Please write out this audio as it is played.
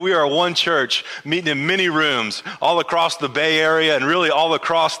We are one church meeting in many rooms all across the Bay Area and really all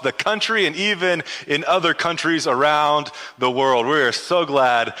across the country and even in other countries around the world. We are so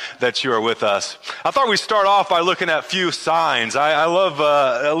glad that you are with us. I thought we'd start off by looking at a few signs. I love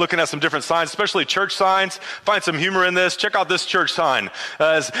looking at some different signs, especially church signs. Find some humor in this. Check out this church sign.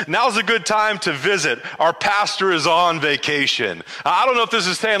 Now's a good time to visit. Our pastor is on vacation. I don't know if this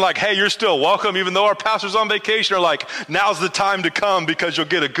is saying like, hey, you're still welcome even though our pastor's on vacation, or like, now's the time to come because you'll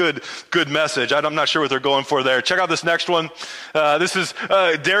get a good message. I'm not sure what they're going for there. Check out this next one. This is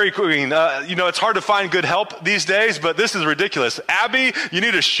Dairy Queen. It's hard to find good help these days, but this is ridiculous. Abby, you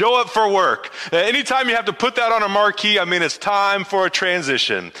need to show up for work. Anytime you have to put that on a marquee, it's time for a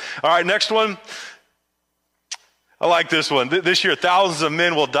transition. All right, next one. I like this one. This year, thousands of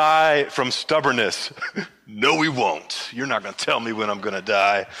men will die from stubbornness. No, we won't. You're not going to tell me when I'm going to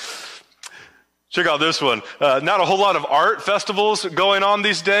die. Check out this one. Not a whole lot of art festivals going on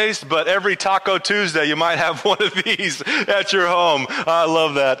these days, but every Taco Tuesday, you might have one of these at your home. I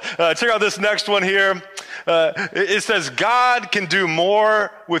love that. Check out this next one here. It says, God can do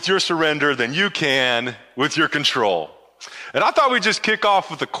more with your surrender than you can with your control. And I thought we'd just kick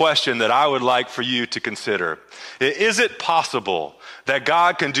off with a question that I would like for you to consider. Is it possible that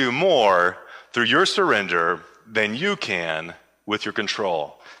God can do more through your surrender than you can with your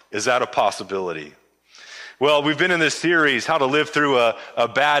control? Is that a possibility? Well, we've been in this series, How to Live Through a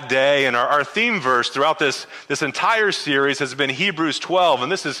Bad Day, and our theme verse throughout this entire series has been Hebrews 12,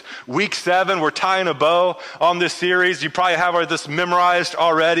 and this is week 7. We're tying a bow on this series. You probably have this memorized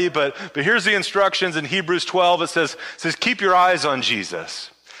already, but here's the instructions in Hebrews 12. It says, keep your eyes on Jesus.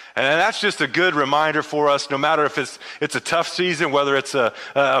 And that's just a good reminder for us, no matter if it's a tough season, whether it's a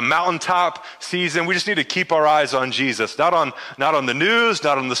mountaintop season, we just need to keep our eyes on Jesus. Not on the news,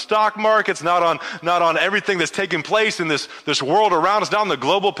 not on the stock markets, not on everything that's taking place in this world around us, not on the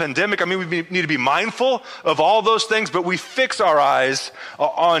global pandemic. We need to be mindful of all those things, but we fix our eyes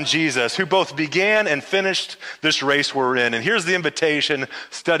on Jesus, who both began and finished this race we're in. And here's the invitation: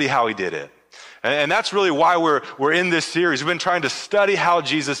 study how he did it. And that's really why we're in this series. We've been trying to study how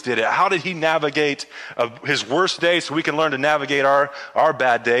Jesus did it. How did he navigate his worst days so we can learn to navigate our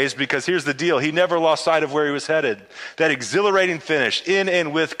bad days? Because here's the deal. He never lost sight of where he was headed. That exhilarating finish in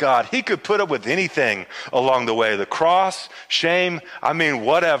and with God. He could put up with anything along the way. The cross, shame,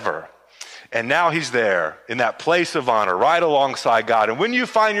 whatever. And now he's there in that place of honor right alongside God. And when you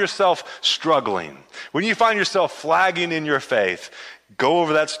find yourself struggling, when you find yourself flagging in your faith, go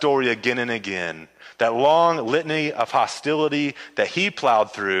over that story again and again, that long litany of hostility that he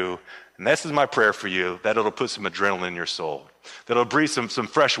plowed through. And this is my prayer for you, that it'll put some adrenaline in your soul, that it'll breathe some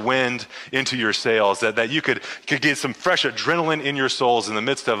fresh wind into your sails, that you could get some fresh adrenaline in your souls in the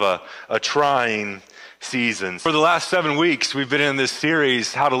midst of a trying season. For the last 7 weeks, we've been in this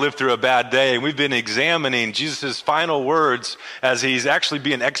series, How to Live Through a Bad Day, and we've been examining Jesus' final words as he's actually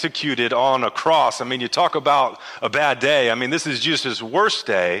being executed on a cross. You talk about a bad day. This is Jesus' worst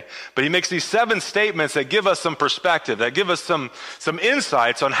day, but he makes these 7 statements that give us some perspective, that give us some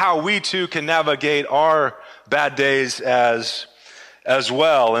insights on how we too can navigate our bad days as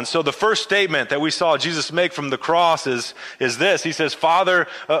well. And so the first statement that we saw Jesus make from the cross is this. He says, Father,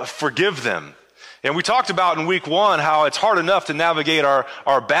 forgive them. And we talked about in week 1 how it's hard enough to navigate our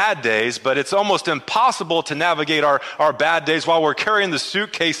bad days, but it's almost impossible to navigate our bad days while we're carrying the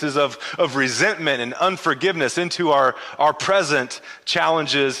suitcases of resentment and unforgiveness into our present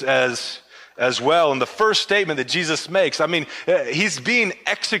challenges as well. And the first statement that Jesus makes, he's being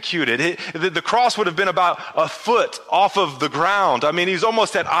executed. The cross would have been about a foot off of the ground. He's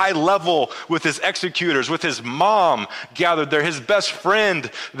almost at eye level with his executors, with his mom gathered there, his best friend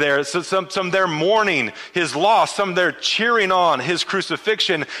there. So some there mourning his loss, some there cheering on his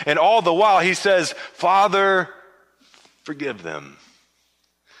crucifixion. And all the while he says, Father, forgive them.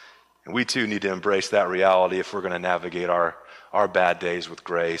 And we too need to embrace that reality if we're going to navigate our bad days with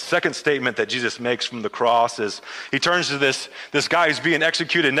grace. Second statement that Jesus makes from the cross is he turns to this guy who's being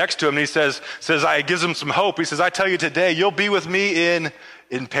executed next to him, and he says, gives him some hope. He says, I tell you today, you'll be with me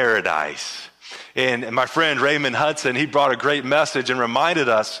in paradise. And my friend Raymond Hudson, he brought a great message and reminded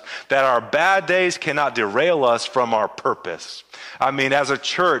us that our bad days cannot derail us from our purpose. As a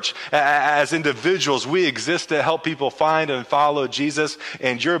church, as individuals, we exist to help people find and follow Jesus,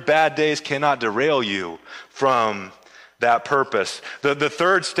 and your bad days cannot derail you from that purpose. The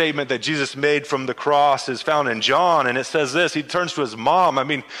third statement that Jesus made from the cross is found in John, and it says this. He turns to his mom.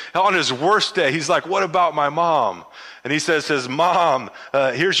 On his worst day, he's like, what about my mom? And he says, Mom,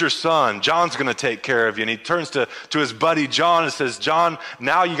 here's your son. John's going to take care of you. And he turns to his buddy John and says, John,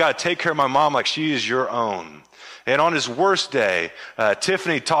 now you got to take care of my mom like she is your own. And on his worst day,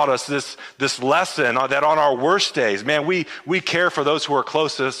 Tiffany taught us this lesson that on our worst days, man, we care for those who are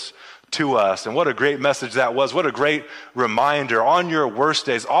closest to us. And what a great message that was. What a great reminder. On your worst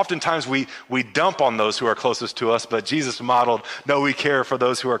days, oftentimes we dump on those who are closest to us, but Jesus modeled, no, we care for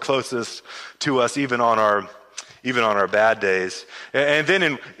those who are closest to us, even on our bad days. And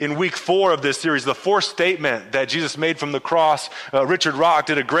then in week 4 of this series, the fourth statement that Jesus made from the cross, Richard Rock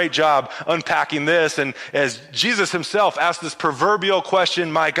did a great job unpacking this. And as Jesus himself asked this proverbial question,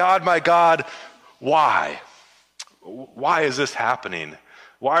 my God, why? Why is this happening?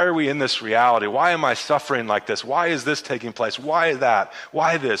 Why are we in this reality? Why am I suffering like this? Why is this taking place? Why that?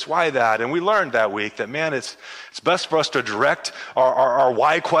 Why this? Why that? And we learned that week that, man, it's best for us to direct our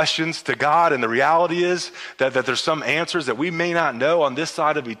why questions to God. And the reality is that there's some answers that we may not know on this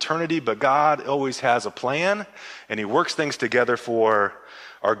side of eternity, but God always has a plan, and he works things together for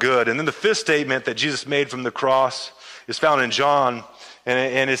our good. And then the fifth statement that Jesus made from the cross is found in John,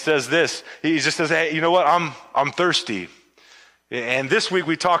 and it says this. He just says, hey, you know what? I'm thirsty. And this week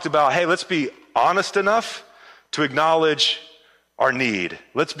we talked about, hey, let's be honest enough to acknowledge our need.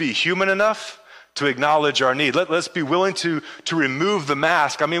 Let's be human enough to acknowledge our need. Let's be willing to remove the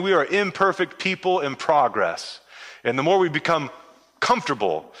mask. I mean, we are imperfect people in progress. And the more we become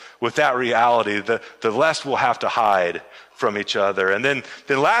comfortable with that reality, the less we'll have to hide from each other. And then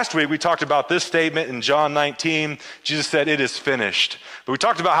last week we talked about this statement in John 19. Jesus said, it is finished. But we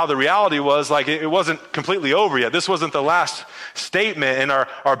talked about how the reality was like it wasn't completely over yet. This wasn't the last statement. And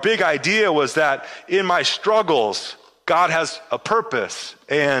our big idea was that in my struggles, God has a purpose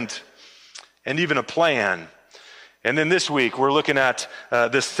and even a plan. And then this week we're looking at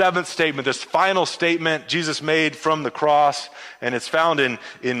this seventh statement, this final statement Jesus made from the cross, and it's found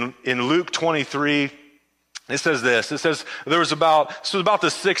in Luke 23. It says this. It says this was about the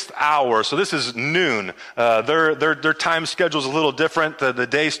 6th hour. So this is noon. Their time schedule is a little different. The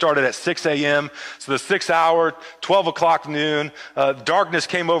day started at 6 a.m. So the 6th hour, 12 o'clock noon, darkness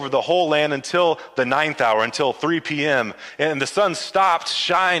came over the whole land until the 9th hour, until 3 p.m. And the sun stopped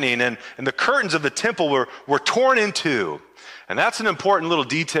shining, and the curtains of the temple were torn in two. And that's an important little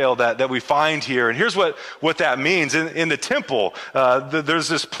detail that we find here. And here's what that means. In the temple, there's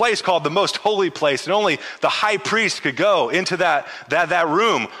this place called the most holy place, and only the high priest could go into that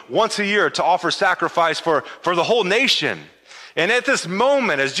room once a year to offer sacrifice for the whole nation. And at this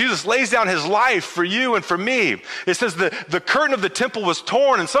moment, as Jesus lays down his life for you and for me, it says the curtain of the temple was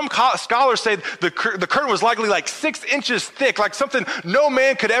torn, and some scholars say the curtain was likely like 6 inches thick, like something no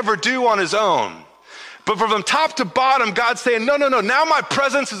man could ever do on his own. But from top to bottom, God's saying, no, now my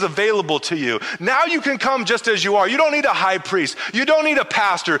presence is available to you. Now you can come just as you are. You don't need a high priest. You don't need a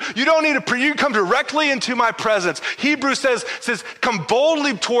pastor. You don't need you come directly into my presence. Hebrews says, come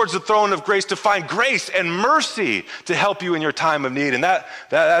boldly towards the throne of grace to find grace and mercy to help you in your time of need. And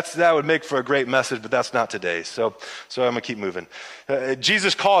that would make for a great message, but that's not today. So I'm going to keep moving.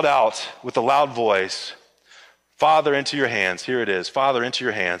 Jesus called out with a loud voice, Father, into your hands. Here it is. Father, into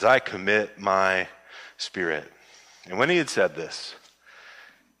your hands. I commit my spirit. And when he had said this,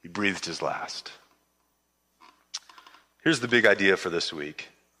 he breathed his last. Here's the big idea for this week.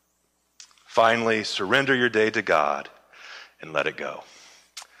 Finally, surrender your day to God and let it go.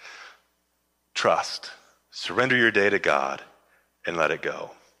 Trust. Surrender your day to God and let it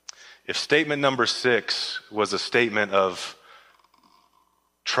go. If statement number 6 was a statement of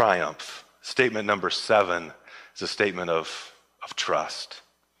triumph, statement number 7 is a statement of trust.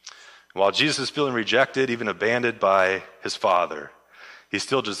 While Jesus is feeling rejected, even abandoned by his Father, he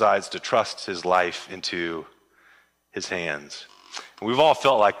still decides to trust his life into his hands. And we've all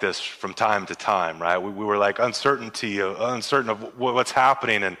felt like this from time to time, right? We were like uncertain of what's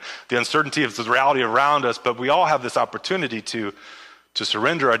happening and the uncertainty of the reality around us, but we all have this opportunity to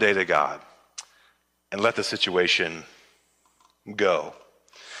surrender our day to God and let the situation go.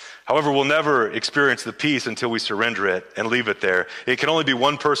 However, we'll never experience the peace until we surrender it and leave it there. It can only be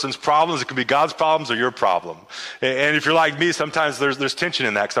one person's problems. It can be God's problems or your problem. And if you're like me, sometimes there's tension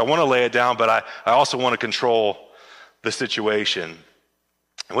in that because I want to lay it down, but I also want to control the situation.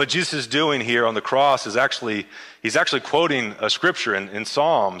 And what Jesus is doing here on the cross is he's actually quoting a scripture in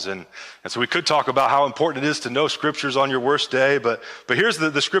Psalms. And so we could talk about how important it is to know scriptures on your worst day, but here's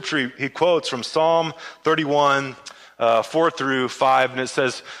the scripture he quotes from Psalm 31, 4 through 5, and it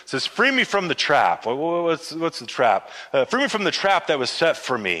says, free me from the trap. What's the trap? Free me from the trap that was set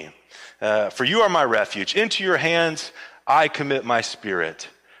for me. For you are my refuge. Into your hands I commit my spirit.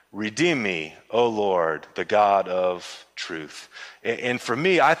 Redeem me, O Lord, the God of truth. And for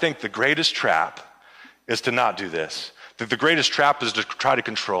me, I think the greatest trap is to not do this. That the greatest trap is to try to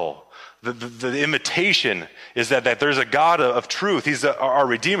control. The invitation is that there's a God of truth. He's our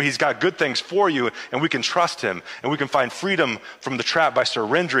Redeemer. He's got good things for you, and we can trust him. And we can find freedom from the trap by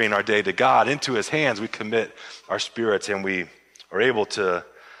surrendering our day to God. Into his hands, we commit our spirits, and we are able to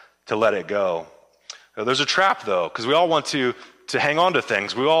let it go. There's a trap, though, because we all want to hang on to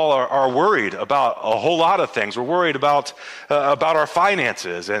things. We all are worried about a whole lot of things. We're worried about our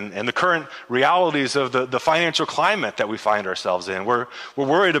finances and the current realities of the financial climate that we find ourselves in. We're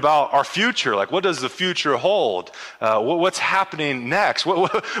worried about our future. Like, what does the future hold? What's happening next?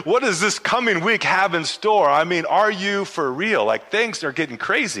 What does this coming week have in store? I mean, are you for real? Like, things are getting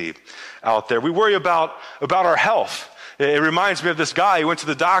crazy out there. We worry about our health. It reminds me of this guy. He went to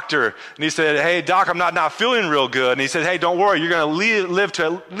the doctor and he said, "Hey, doc, I'm not feeling real good." And he said, "Hey, don't worry, you're going to live to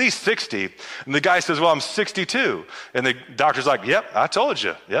at least 60. And the guy says, "Well, I'm 62. And the doctor's like, "Yep, I told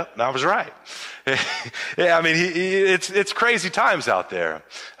you. Yep, I was right." Yeah, I mean, it's crazy times out there.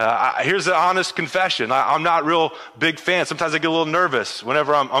 Here's an honest confession. I'm not real big fan. Sometimes I get a little nervous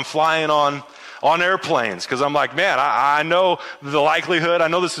whenever I'm flying on airplanes, because I'm like, man, I know the likelihood, I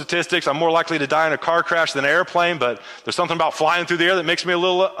know the statistics, I'm more likely to die in a car crash than an airplane, but there's something about flying through the air that makes me a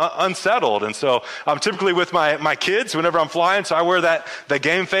little unsettled. And so I'm typically with my kids whenever I'm flying, so I wear that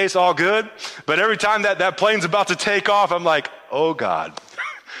game face, all good. But every time that plane's about to take off, I'm like, oh God,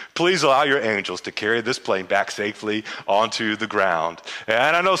 please allow your angels to carry this plane back safely onto the ground.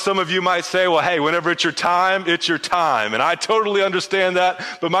 And I know some of you might say, well, hey, whenever it's your time, it's your time. And I totally understand that.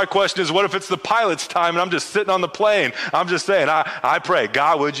 But my question is, what if it's the pilot's time and I'm just sitting on the plane? I'm just saying, I pray,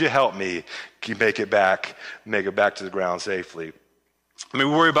 God, would you help me make it back to the ground safely? I mean,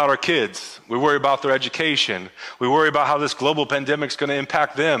 we worry about our kids. We worry about their education. We worry about how this global pandemic is going to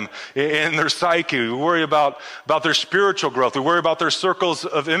impact them in their psyche. We worry about their spiritual growth. We worry about their circles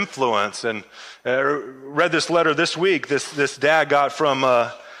of influence. And read this letter this week. This dad got from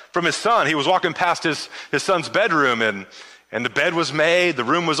his son. He was walking past his son's bedroom, and the bed was made. The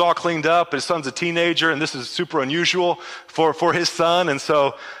room was all cleaned up. His son's a teenager, and this is super unusual for his son. And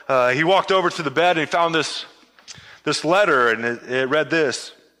so he walked over to the bed and he found this letter, and it read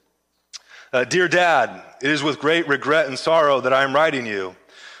this: "Dear Dad, it is with great regret and sorrow that I am writing you.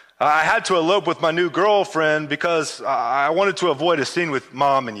 I had to elope with my new girlfriend because I wanted to avoid a scene with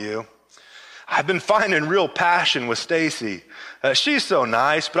Mom and you. I've been finding real passion with Stacy. She's so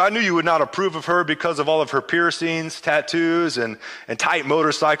nice, but I knew you would not approve of her because of all of her piercings, tattoos, and tight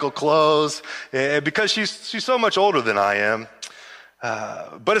motorcycle clothes, because she's so much older than I am.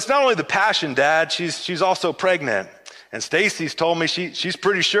 But it's not only the passion, Dad. She's also pregnant. And Stacy's told me she's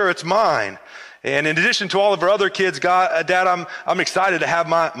pretty sure it's mine. And in addition to all of her other kids, Dad, I'm excited to have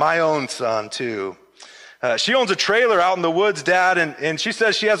my own son too. She owns a trailer out in the woods, Dad, and she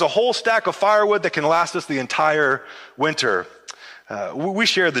says she has a whole stack of firewood that can last us the entire winter. We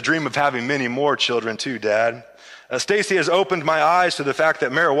share the dream of having many more children too, Dad. Stacy has opened my eyes to the fact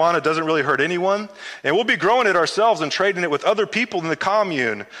that marijuana doesn't really hurt anyone, and we'll be growing it ourselves and trading it with other people in the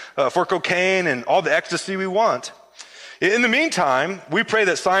commune for cocaine and all the ecstasy we want. In the meantime, we pray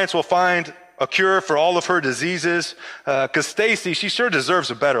that science will find a cure for all of her diseases, because Stacy, she sure deserves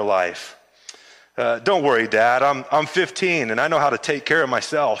a better life. Don't worry, Dad. I'm 15, and I know how to take care of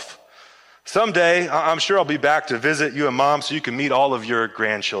myself. Someday, I'm sure I'll be back to visit you and Mom so you can meet all of your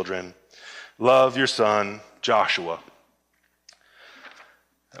grandchildren. Love, your son, Joshua."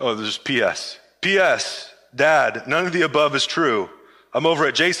 Oh, there's P.S. P.S. Dad, none of the above is true. I'm over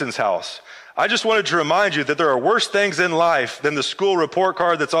at Jason's house. I just wanted to remind you that there are worse things in life than the school report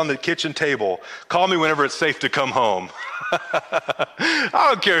card that's on the kitchen table. Call me whenever it's safe to come home. I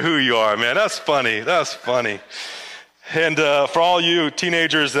don't care who you are, man. That's funny. That's funny. And for all you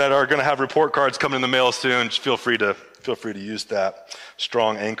teenagers that are going to have report cards coming in the mail soon, just feel free to use that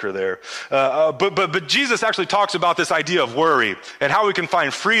strong anchor there. But Jesus actually talks about this idea of worry and how we can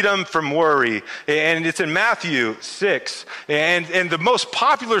find freedom from worry. And it's in Matthew 6. And the most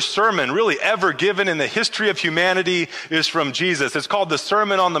popular sermon really ever given in the history of humanity is from Jesus. It's called the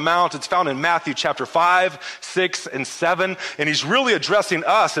Sermon on the Mount. It's found in Matthew chapter 5, 6, and 7. And he's really addressing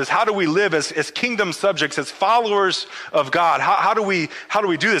us as how do we live as kingdom subjects, as followers of God. How do we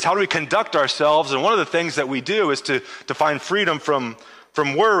do this? How do we conduct ourselves? And one of the things that we do is to find freedom from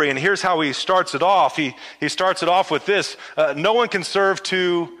worry. And here's how he starts it off. He starts it off with this: no one can serve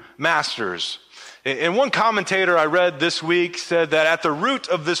two masters. And one commentator I read this week said that at the root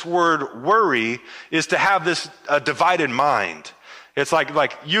of this word worry is to have this divided mind. It's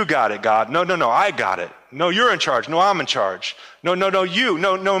like you got it, God. No, I got it. No, you're in charge. No, I'm in charge. No, you.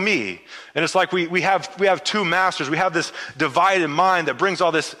 No, me. And it's like we have two masters. We have this divided mind that brings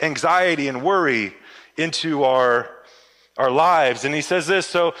all this anxiety and worry into our our lives. And he says this,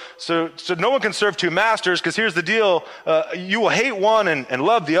 so no one can serve two masters, because here's the deal. You will hate one and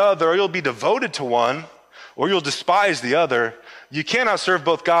love the other, or you'll be devoted to one, or you'll despise the other. You cannot serve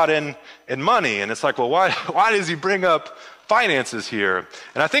both God and money. And it's like, well, why does he bring up finances here?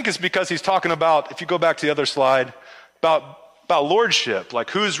 And I think it's because he's talking about, if you go back to the other slide, about lordship, like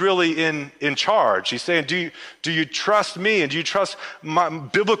who's really in charge. He's saying, do you trust me, and do you trust my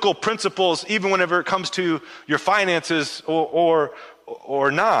biblical principles even whenever it comes to your finances or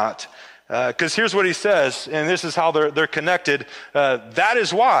not? Because here's what he says, and this is how they're connected. That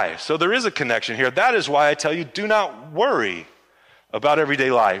is why. So there is a connection here. That is why I tell you, do not worry about everyday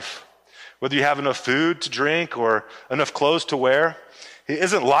life, whether you have enough food to drink or enough clothes to wear.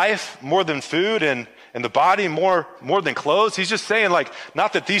 Isn't life more than food, and the body more than clothes? He's just saying, like,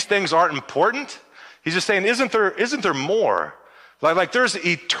 not that these things aren't important. He's just saying, isn't there more? Like there's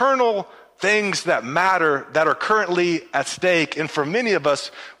eternal things that matter that are currently at stake. And for many of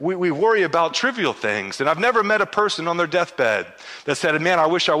us, we worry about trivial things. And I've never met a person on their deathbed that said, man, I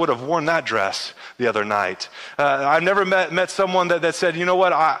wish I would have worn that dress the other night. I've never met someone that said, you know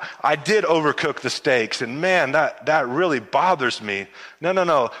what, I did overcook the steaks, and man, that really bothers me.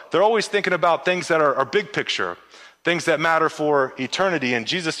 No. They're always thinking about things that are big picture, things that matter for eternity. And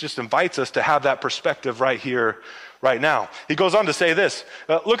Jesus just invites us to have that perspective right here, right now. He goes on to say this,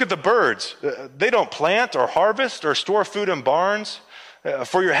 look at the birds. They don't plant or harvest or store food in barns,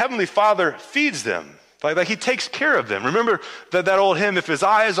 for your heavenly Father feeds them. Like he takes care of them. Remember that old hymn, if his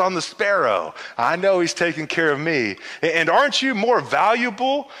eye is on the sparrow, I know he's taking care of me. And aren't you more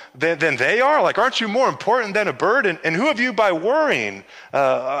valuable than they are? Like, aren't you more important than a bird? And who of you, by worrying,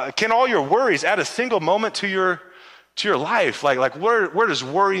 can all your worries add a single moment to your life? Like where does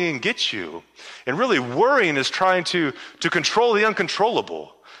worrying get you? And really, worrying is trying to control the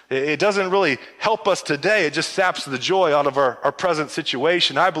uncontrollable. It doesn't really help us today. It just saps the joy out of our present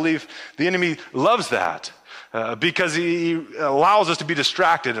situation. I believe the enemy loves that because he allows us to be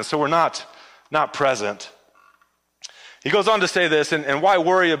distracted, and so we're not present. He goes on to say this, and why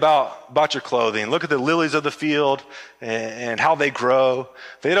worry about your clothing? Look at the lilies of the field and how they grow.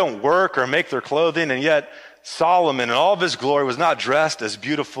 They don't work or make their clothing, and yet Solomon in all of his glory was not dressed as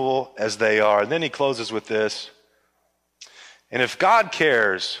beautiful as they are. And then he closes with this. And if God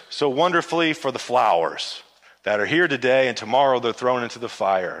cares so wonderfully for the flowers that are here today and tomorrow they're thrown into the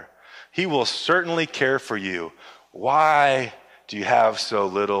fire, he will certainly care for you. Why do you have so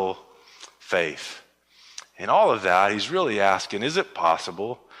little faith? In all of that, he's really asking, is it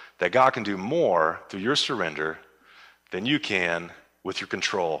possible that God can do more through your surrender than you can with your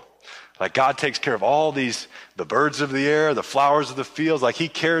control? Like God takes care of all these, the birds of the air, the flowers of the fields, like he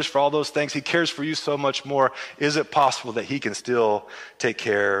cares for all those things. He cares for you so much more. Is it possible that he can still take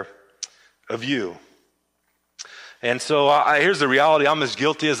care of you? And so here's the reality. I'm as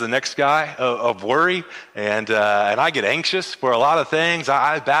guilty as the next guy of worry, and I get anxious for a lot of things.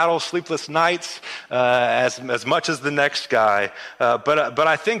 I battle sleepless nights as much as the next guy. But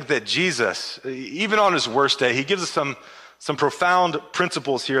I think that Jesus, even on his worst day, he gives us some profound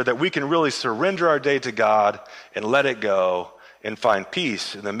principles here that we can really surrender our day to God and let it go and find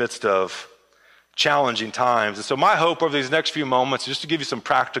peace in the midst of challenging times. And so my hope over these next few moments is just to give you some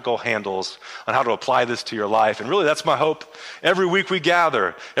practical handles on how to apply this to your life. And really, that's my hope. Every week we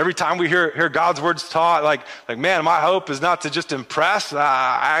gather, every time we hear God's words taught, like man, my hope is not to just impress.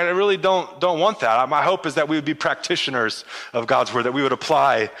 I really don't want that. My hope is that we would be practitioners of God's word, that we would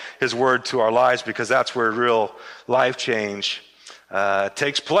apply his word to our lives, because that's where real life change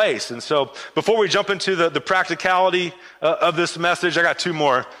takes place. And so before we jump into the practicality of this message, I got two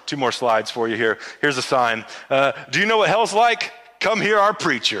more slides for you here. Here's a sign. Do you know what hell's like? Come hear our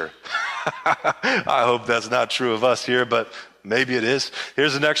preacher. I hope that's not true of us here, but maybe it is.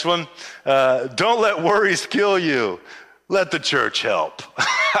 Here's the next one. Don't let worries kill you. Let the church help.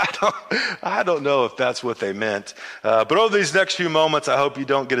 I don't know if that's what they meant. But over these next few moments, I hope you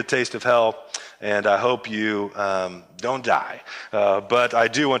don't get a taste of hell, and I hope you don't die. But I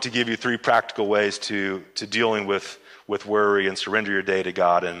do want to give you 3 practical ways to dealing with worry and surrender your day to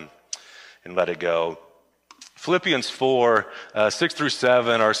God and let it go. Philippians 4, 6 through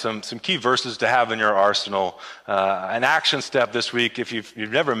 7 are some key verses to have in your arsenal. An action step this week, if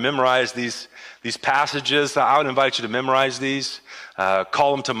you've never memorized these passages, I would invite you to memorize these.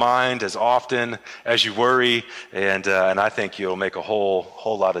 Call them to mind as often as you worry, and I think you'll make a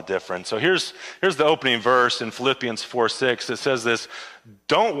whole lot of difference. So here's the opening verse in Philippians 4:6. It says this: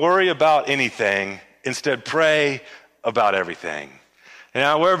 "Don't worry about anything. Instead, pray about everything." And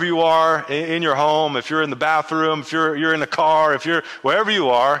now wherever you are, in your home, if you're in the bathroom, if you're in the car, if you're wherever you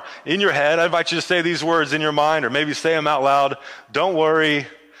are, in your head, I invite you to say these words in your mind, or maybe say them out loud. Don't worry,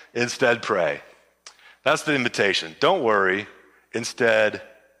 instead pray. That's the invitation. Don't worry, instead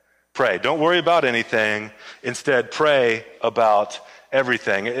pray. Don't worry about anything, instead pray about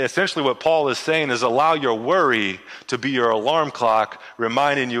everything. Essentially what Paul is saying is allow your worry to be your alarm clock,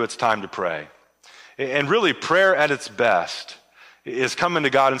 reminding you it's time to pray. And really, prayer at its best is coming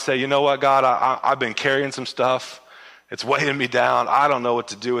to God and say, you know what, God, I've been carrying some stuff. It's weighing me down. I don't know what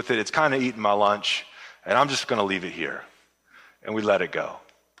to do with it. It's kind of eating my lunch, and I'm just going to leave it here. And we let it go.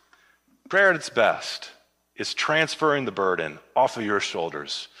 Prayer at its best is transferring the burden off of your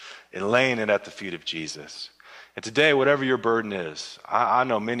shoulders and laying it at the feet of Jesus. And today, whatever your burden is, I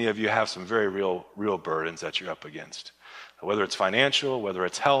know many of you have some very real burdens that you're up against, whether it's financial, whether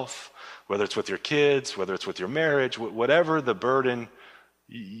it's health, whether it's with your kids, whether it's with your marriage, whatever the burden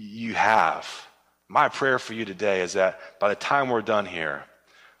you have. My prayer for you today is that by the time we're done here,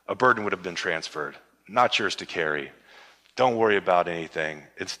 a burden would have been transferred, not yours to carry. Don't worry about anything.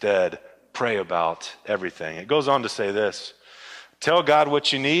 Instead, pray about everything. It goes on to say this: tell God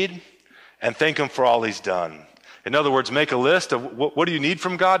what you need and thank him for all he's done. In other words, make a list of what do you need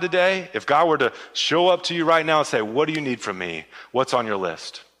from God today? If God were to show up to you right now and say, what do you need from me? What's on your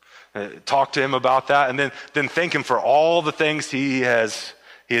list? Talk to him about that, and then thank him for all the things he has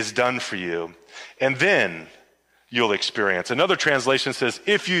done for you. And then you'll experience. Another translation says,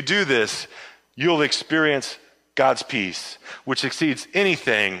 if you do this, you'll experience God's peace, which exceeds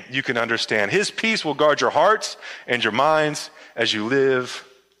anything you can understand. His peace will guard your hearts and your minds as you live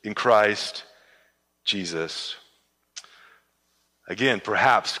in Christ Jesus. Again,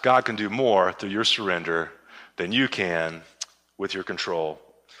 perhaps God can do more through your surrender than you can with your control.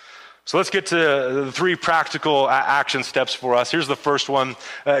 So let's get to the three practical action steps for us. Here's the first one.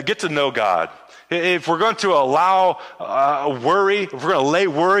 Get to know God. If we're going to allow worry, if we're going to lay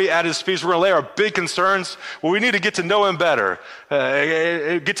worry at his feet, if we're going to lay our big concerns, well, we need to get to know him better.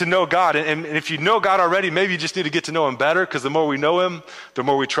 Get to know God. And if you know God already, maybe you just need to get to know him better, because the more we know him, the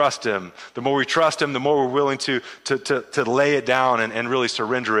more we trust him. The more we trust him, the more we're willing to lay it down and really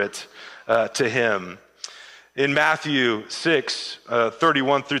surrender it to him. In Matthew 6,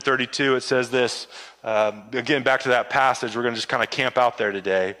 31 through 32, it says this. Again, back to that passage, we're going to just kind of camp out there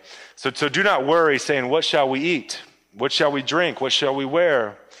today. So do not worry, saying, what shall we eat? What shall we drink? What shall we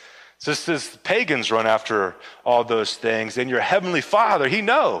wear? So it says pagans run after all those things, and your heavenly Father, he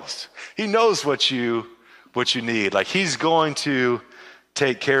knows. He knows what you need. Like, he's going to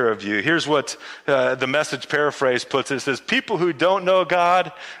take care of you. Here's what the Message paraphrase puts it. It says, people who don't know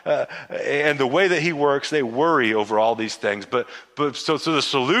God and the way that he works, they worry over all these things. But so the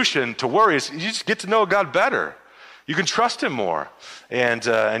solution to worry is you just get to know God better. You can trust him more, and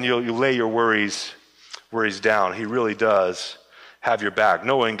you'll lay your worries down. He really does have your back.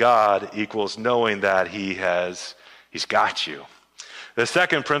 Knowing God equals knowing that he's got you. The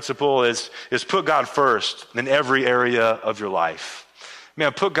second principle is put God first in every area of your life.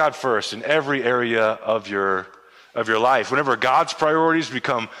 Man, put God first in every area of your life. Whenever God's priorities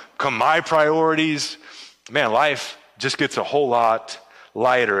become my priorities, man, life just gets a whole lot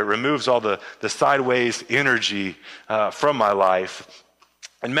lighter. It removes all the sideways energy from my life.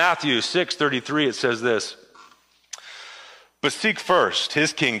 In Matthew 6:33, it says this: but seek first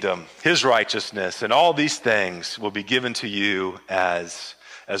his kingdom, his righteousness, and all these things will be given to you as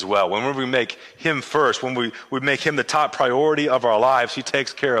well. When we make him first, when we make him the top priority of our lives, he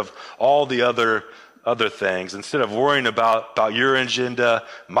takes care of all the other things. Instead of worrying about your agenda,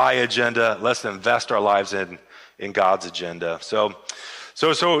 my agenda, let's invest our lives in God's agenda. So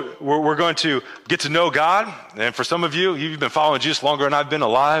we're going to get to know God. And for some of you, you've been following Jesus longer than I've been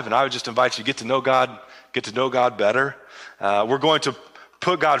alive, and I would just invite you to get to know God better. We're going to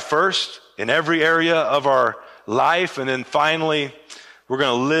put God first in every area of our life, and then finally, we're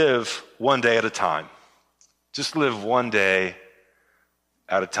going to live one day at a time. Just live one day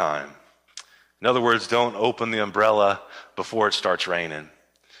at a time. In other words, don't open the umbrella before it starts raining.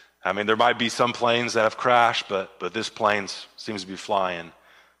 I mean, there might be some planes that have crashed, but this plane seems to be flying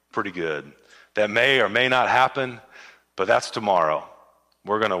pretty good. That may or may not happen, but that's tomorrow.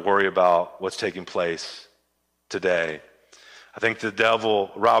 We're going to worry about what's taking place today. I think the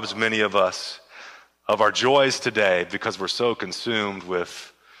devil robs many of us of our joys today because we're so consumed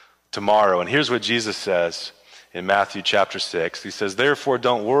with tomorrow. And here's what Jesus says in Matthew chapter 6. He says, therefore,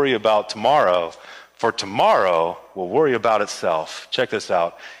 don't worry about tomorrow, for tomorrow will worry about itself. Check this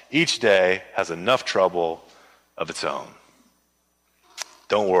out. Each day has enough trouble of its own.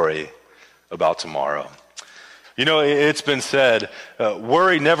 Don't worry about tomorrow. You know, it's been said,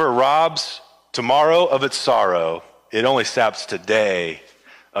 worry never robs tomorrow of its sorrow. It only saps today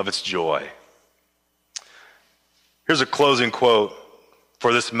of its joy. Here's a closing quote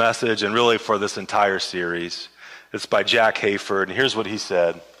for this message and really for this entire series. It's by Jack Hayford, and here's what he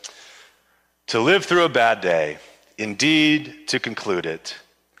said. To live through a bad day, indeed to conclude it,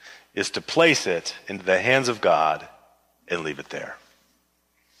 is to place it into the hands of God and leave it there.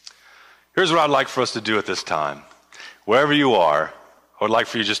 Here's what I'd like for us to do at this time. Wherever you are, I would like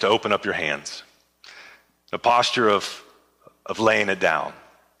for you just to open up your hands. A posture of laying it down.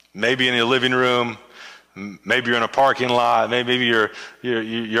 Maybe in your living room, maybe you're in a parking lot, maybe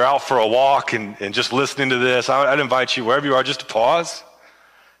you're out for a walk and just listening to this. I'd invite you, wherever you are, just to pause.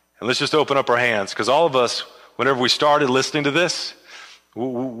 And let's just open up our hands, because all of us, whenever we started listening to this,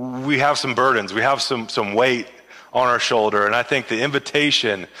 we have some burdens. We have some weight on our shoulder. And I think the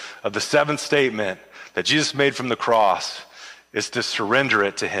invitation of the seventh statement that Jesus made from the cross is to surrender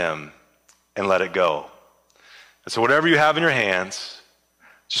it to him and let it go. And so whatever you have in your hands,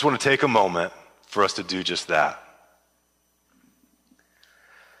 just want to take a moment for us to do just that.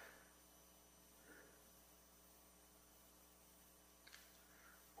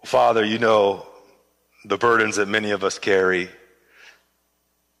 Father, you know the burdens that many of us carry.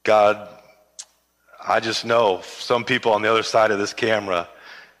 God, I just know some people on the other side of this camera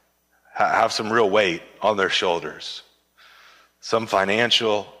have some real weight on their shoulders. Some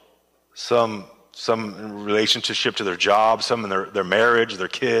financial, some in relationship to their job, some in their marriage, their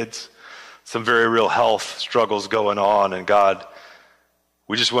kids, some very real health struggles going on. And God,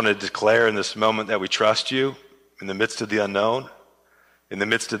 we just want to declare in this moment that we trust you in the midst of the unknown, in the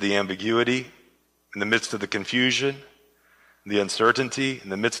midst of the ambiguity, in the midst of the confusion, the uncertainty, in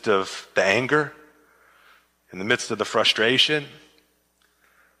the midst of the anger, in the midst of the frustration.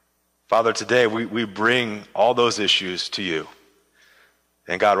 Father, today we bring all those issues to you.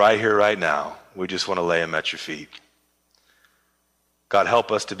 And God, right here, right now, we just want to lay them at your feet. God,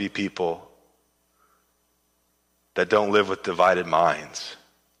 help us to be people that don't live with divided minds,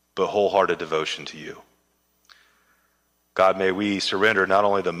 but wholehearted devotion to you. God, may we surrender not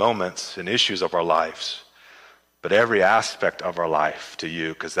only the moments and issues of our lives, but every aspect of our life to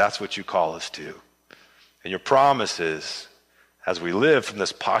you, because that's what you call us to. And your promise is, as we live from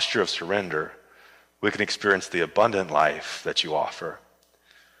this posture of surrender, we can experience the abundant life that you offer.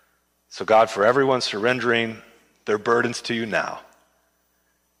 So God, for everyone surrendering their burdens to you now,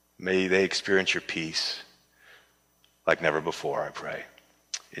 may they experience your peace like never before, I pray.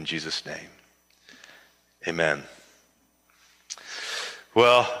 In Jesus' name, amen.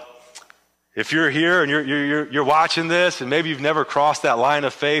 Well, if you're here and you're watching this and maybe you've never crossed that line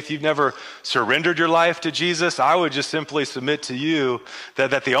of faith, you've never surrendered your life to Jesus, I would just simply submit to you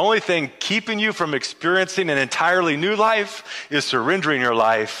that the only thing keeping you from experiencing an entirely new life is surrendering your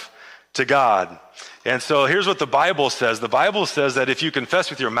life to God. And so here's what the Bible says. The Bible says that if you confess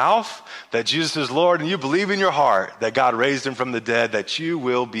with your mouth that Jesus is Lord and you believe in your heart that God raised him from the dead, that you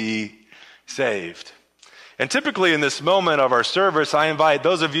will be saved. And typically in this moment of our service, I invite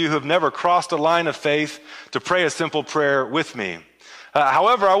those of you who have never crossed a line of faith to pray a simple prayer with me.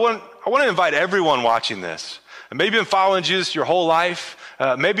 However, I want to invite everyone watching this. And maybe you've been following Jesus your whole life.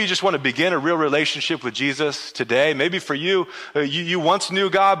 Maybe you just want to begin a real relationship with Jesus today. Maybe for you, you once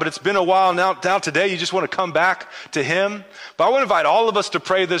knew God, but it's been a while now. Now today, you just want to come back to him. But I want to invite all of us to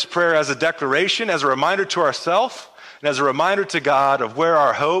pray this prayer as a declaration, as a reminder to ourselves, and as a reminder to God of where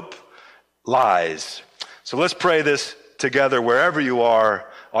our hope lies. So let's pray this together wherever you are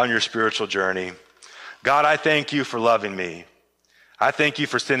on your spiritual journey. God, I thank you for loving me. I thank you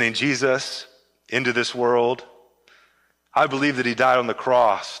for sending Jesus into this world. I believe that he died on the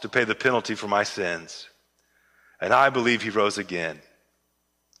cross to pay the penalty for my sins. And I believe he rose again.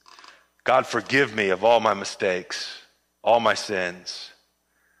 God, forgive me of all my mistakes, all my sins.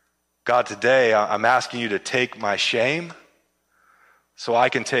 God, today I'm asking you to take my shame so I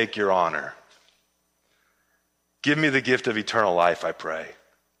can take your honor. Give me the gift of eternal life, I pray.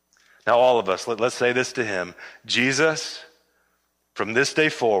 Now all of us, let's say this to him. Jesus, from this day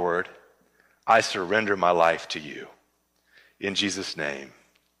forward, I surrender my life to you. In Jesus' name,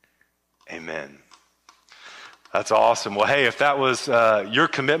 amen. That's awesome. Well, hey, if that was your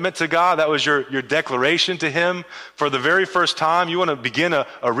commitment to God, that was your declaration to him for the very first time, you want to begin a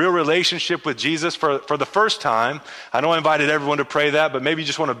real relationship with Jesus for the first time. I know I invited everyone to pray that, but maybe you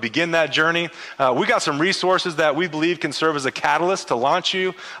just want to begin that journey. We got some resources that we believe can serve as a catalyst to launch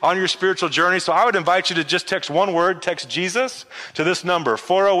you on your spiritual journey. So I would invite you to just text one word, text Jesus to this number,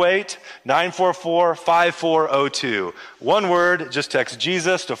 408-944-5402. One word, just text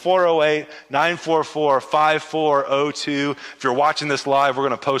Jesus to 408-944-5402. 0402. If you're watching this live, we're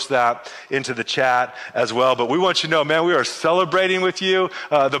going to post that into the chat as well. But we want you to know, man, we are celebrating with you.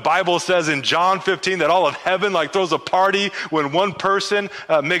 The Bible says in John 15 that all of heaven throws a party when one person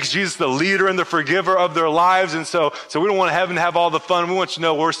makes Jesus the leader and the forgiver of their lives. And so we don't want heaven to have all the fun. We want you to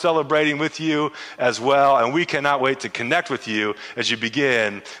know we're celebrating with you as well. And we cannot wait to connect with you as you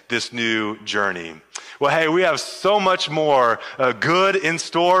begin this new journey. Well, hey, we have so much more good in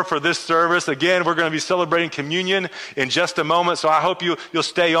store for this service. Again, we're going to be celebrating communion in just a moment, so I hope you'll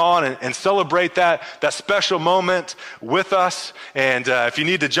stay on and celebrate that special moment with us. And if you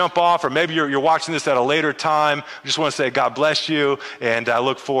need to jump off, or maybe you're watching this at a later time, I just want to say God bless you, and I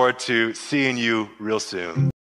look forward to seeing you real soon.